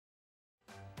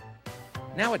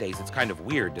Nowadays, it's kind of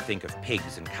weird to think of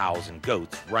pigs and cows and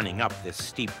goats running up this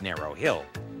steep, narrow hill.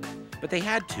 But they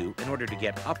had to in order to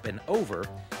get up and over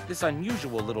this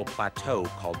unusual little plateau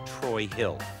called Troy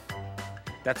Hill.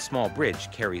 That small bridge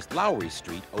carries Lowry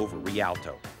Street over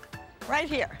Rialto. Right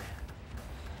here.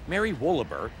 Mary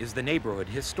Wohleber is the neighborhood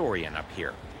historian up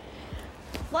here.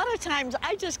 A lot of times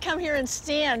I just come here and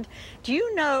stand. Do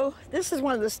you know this is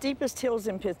one of the steepest hills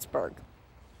in Pittsburgh?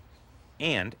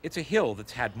 And it's a hill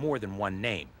that's had more than one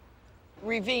name.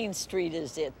 Ravine Street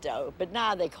is it, though, but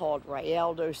now they call it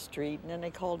Rialto Street, and then they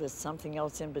called it something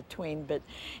else in between, but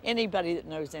anybody that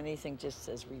knows anything just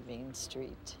says Ravine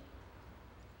Street.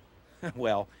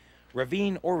 Well,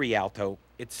 Ravine or Rialto,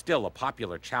 it's still a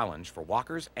popular challenge for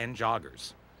walkers and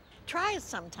joggers. Try it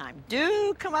sometime.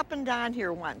 Do come up and down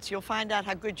here once. You'll find out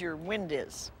how good your wind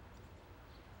is.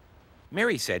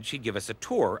 Mary said she'd give us a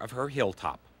tour of her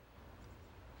hilltop.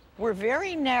 We're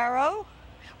very narrow.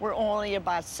 We're only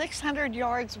about 600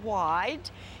 yards wide,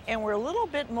 and we're a little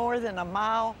bit more than a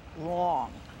mile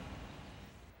long.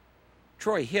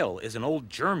 Troy Hill is an old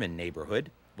German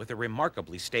neighborhood with a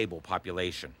remarkably stable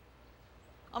population.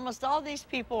 Almost all these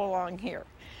people along here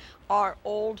are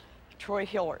old Troy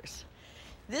Hillers.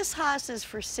 This house is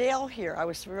for sale here. I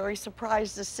was very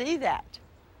surprised to see that.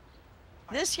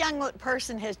 This young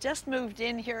person has just moved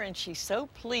in here, and she's so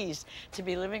pleased to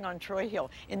be living on Troy Hill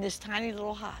in this tiny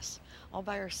little house all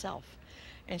by herself.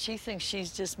 And she thinks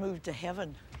she's just moved to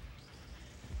heaven.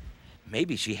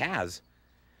 Maybe she has.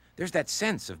 There's that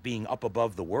sense of being up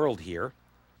above the world here.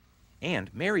 And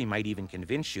Mary might even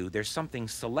convince you there's something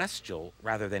celestial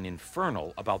rather than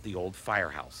infernal about the old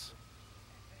firehouse.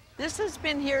 This has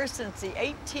been here since the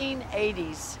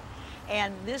 1880s.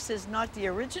 And this is not the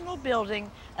original building.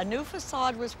 A new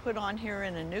facade was put on here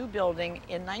in a new building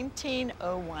in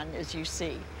 1901, as you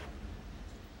see.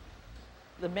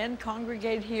 The men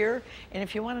congregate here, and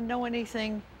if you want to know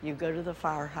anything, you go to the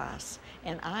firehouse.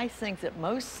 And I think that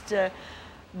most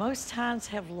towns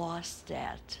have lost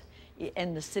that,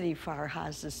 and the city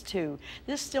firehouses too.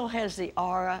 This still has the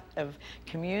aura of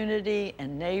community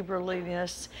and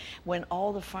neighborliness when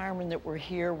all the firemen that were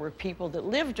here were people that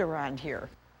lived around here.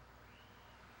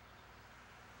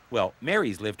 Well,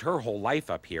 Mary's lived her whole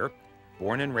life up here,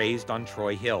 born and raised on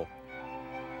Troy Hill.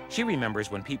 She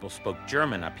remembers when people spoke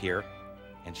German up here,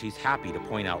 and she's happy to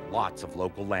point out lots of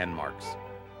local landmarks.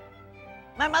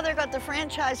 My mother got the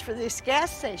franchise for this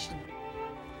gas station.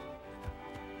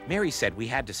 Mary said we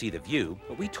had to see the view,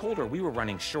 but we told her we were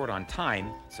running short on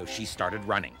time, so she started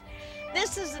running.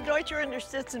 This is the Deutscher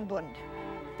Unterstützenbund.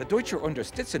 The Deutscher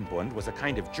Unterstützenbund was a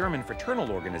kind of German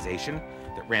fraternal organization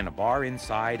that ran a bar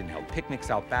inside and held picnics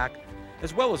out back,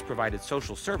 as well as provided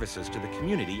social services to the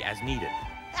community as needed.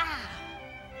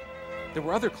 There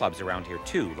were other clubs around here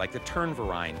too, like the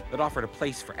Turnverein, that offered a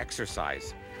place for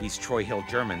exercise. These Troy Hill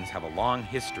Germans have a long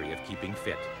history of keeping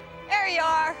fit. There you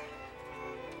are.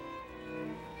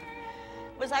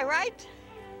 Was I right?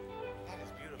 That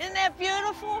is beautiful. Isn't that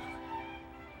beautiful?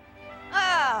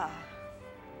 Ah.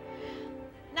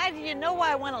 Now do you know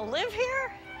why I want to live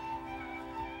here?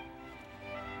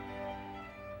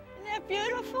 Isn't that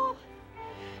beautiful?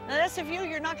 Now that's a view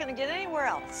you're not going to get anywhere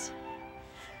else.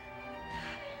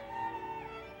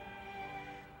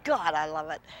 God, I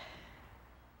love it.